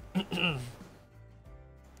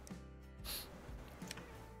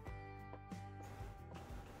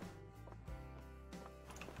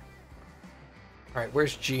 Alright,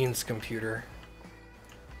 where's Jean's computer?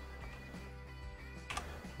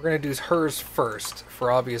 We're going to do hers first,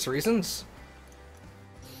 for obvious reasons.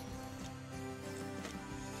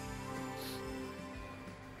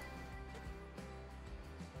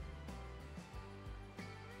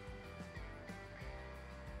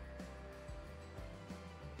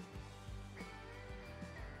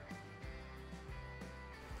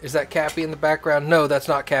 Is that Cappy in the background? No, that's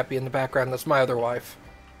not Cappy in the background. That's my other wife.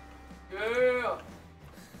 Yeah.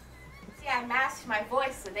 See, I masked my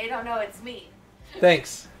voice so they don't know it's me.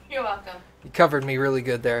 Thanks. You're welcome. You covered me really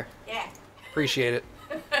good there. Yeah. Appreciate it.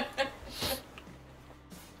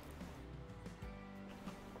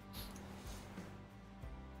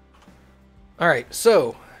 Alright,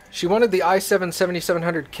 so she wanted the i7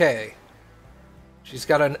 7700K. She's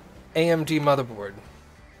got an AMD motherboard.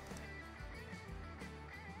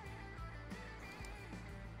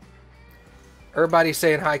 Everybody's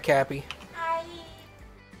saying hi, Cappy. Hi.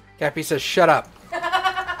 Cappy says, shut up.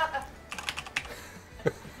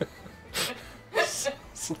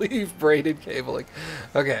 Sleeve braided cabling.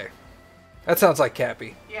 Okay. That sounds like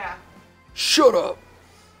Cappy. Yeah. Shut up.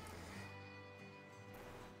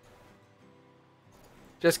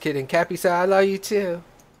 Just kidding. Cappy said, I love you too.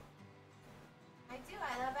 I do.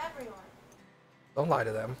 I love everyone. Don't lie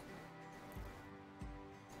to them.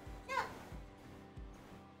 Yeah.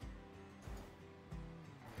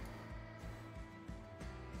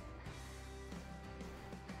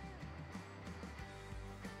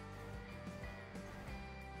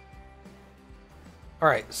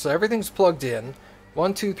 Alright, so everything's plugged in.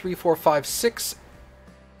 1, 2, 3, 4, 5, 6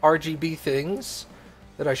 RGB things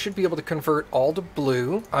that I should be able to convert all to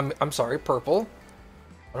blue. I'm sorry, purple.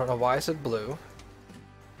 I don't know why I said blue.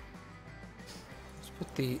 Let's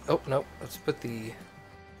put the... Oh, no. Let's put the...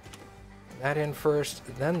 that in first,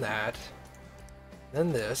 then that.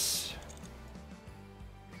 Then this.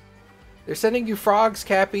 They're sending you frogs,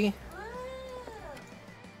 Cappy. Woo!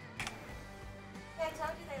 Yeah, I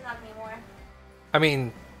told you they love me more. I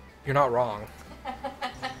mean, you're not wrong.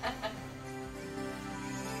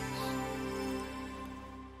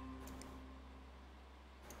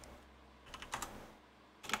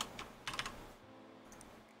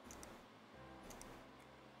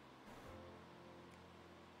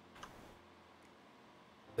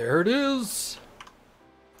 There it is.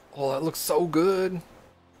 Oh, that looks so good.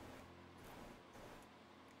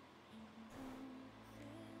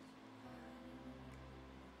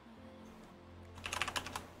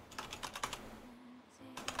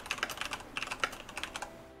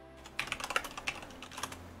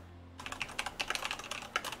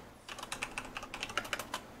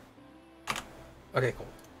 Okay,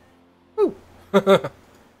 cool. Woo!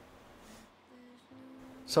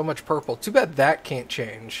 So much purple. Too bad that can't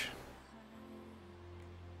change.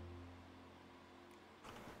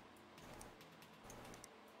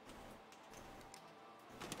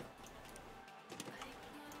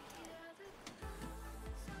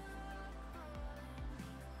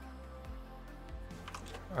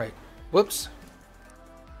 Alright. Whoops.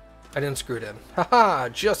 I didn't screw it in. Haha,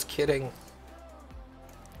 just kidding.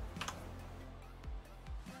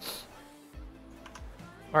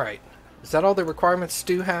 Alright. Is that all the requirements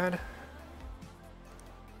Stu had?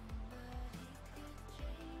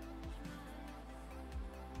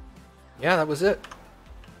 Yeah, that was it.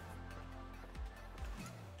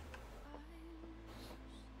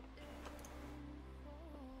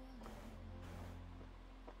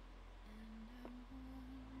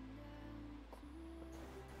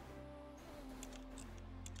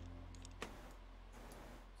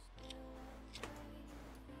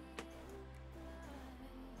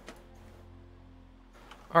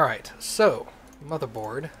 Alright, so,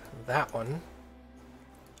 motherboard, that one.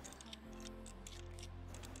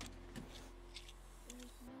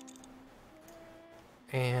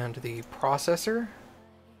 And the processor,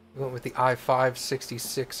 we went with the i5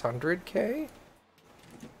 6600K.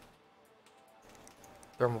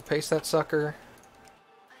 Thermal paste that sucker.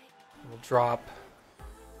 We'll drop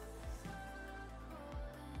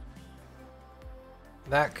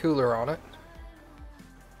that cooler on it.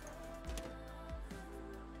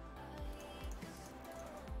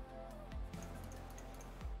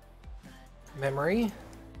 Memory.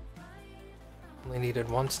 Only needed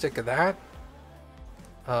one stick of that.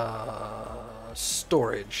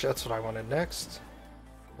 Storage. That's what I wanted next.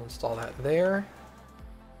 We'll install that there.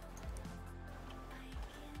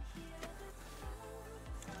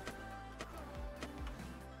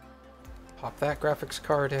 Pop that graphics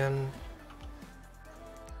card in.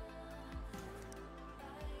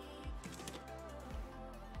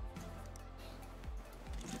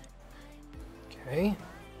 Okay.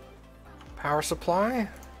 Power supply.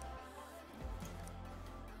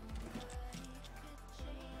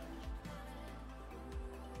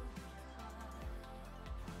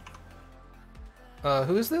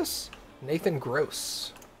 Who is this? Nathan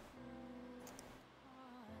Gross.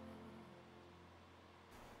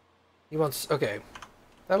 He wants... Okay.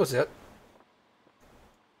 That was it.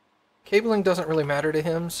 Cabling doesn't really matter to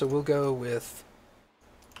him, so we'll go with...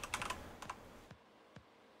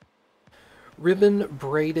 ribbon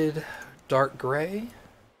braided dark gray.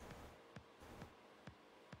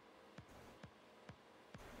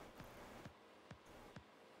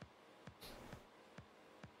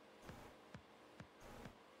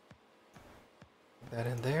 Put that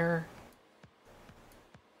in there.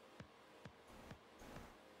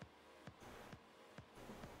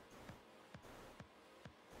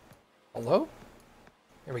 Hello?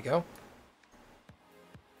 There we go.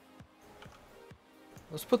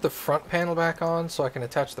 Let's put the front panel back on so I can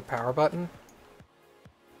attach the power button.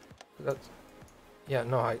 That's... Yeah,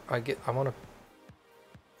 no, I want to...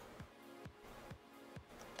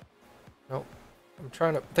 Nope. I'm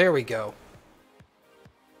trying to... There we go.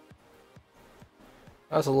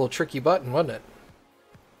 That was a little tricky button, wasn't it?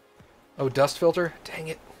 Oh, dust filter? Dang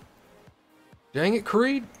it. Dang it,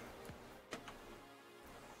 Creed!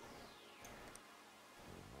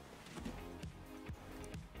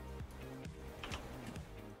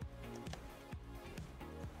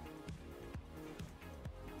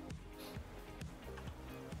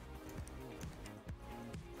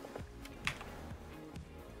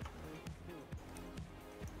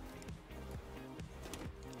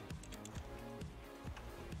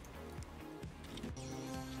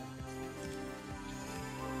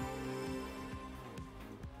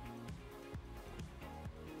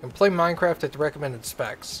 And play Minecraft at the recommended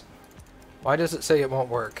specs. Why does it say it won't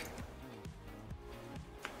work?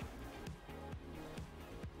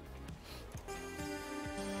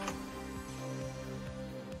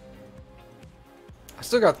 I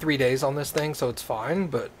still got 3 days on this thing, so it's fine,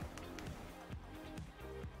 but...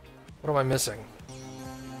 What am I missing?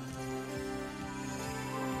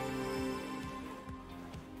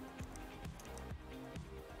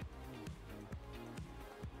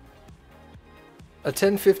 A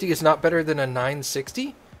 1050 is not better than a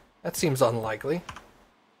 960? That seems unlikely.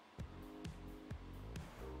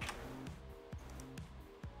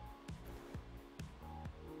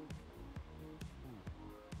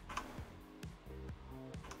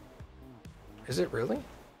 Is it really?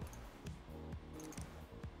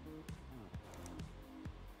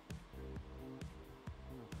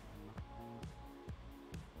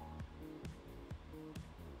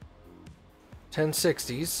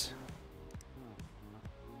 $1060s.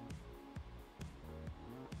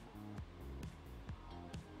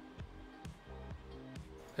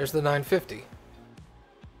 There's the 950.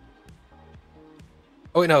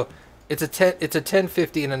 Oh wait, no. It's a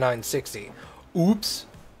 1050 and a 960. Oops.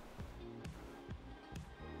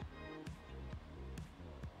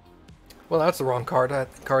 Well, that's the wrong card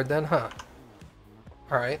then, huh?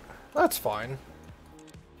 Alright. That's fine.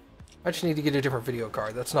 I just need to get a different video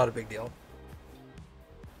card. That's not a big deal.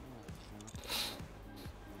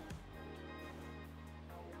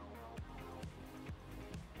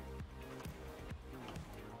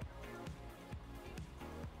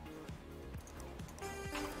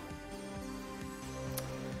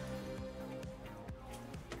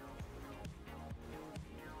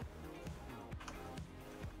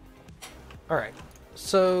 Alright,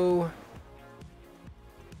 so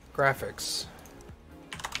graphics.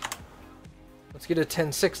 Let's get a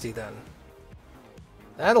 1060 then.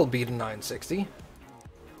 That'll beat a 960.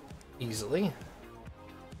 Easily.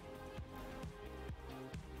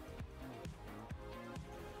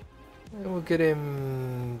 And we'll get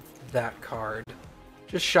him that card.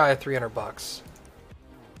 Just shy of 300 bucks.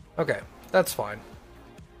 Okay, that's fine.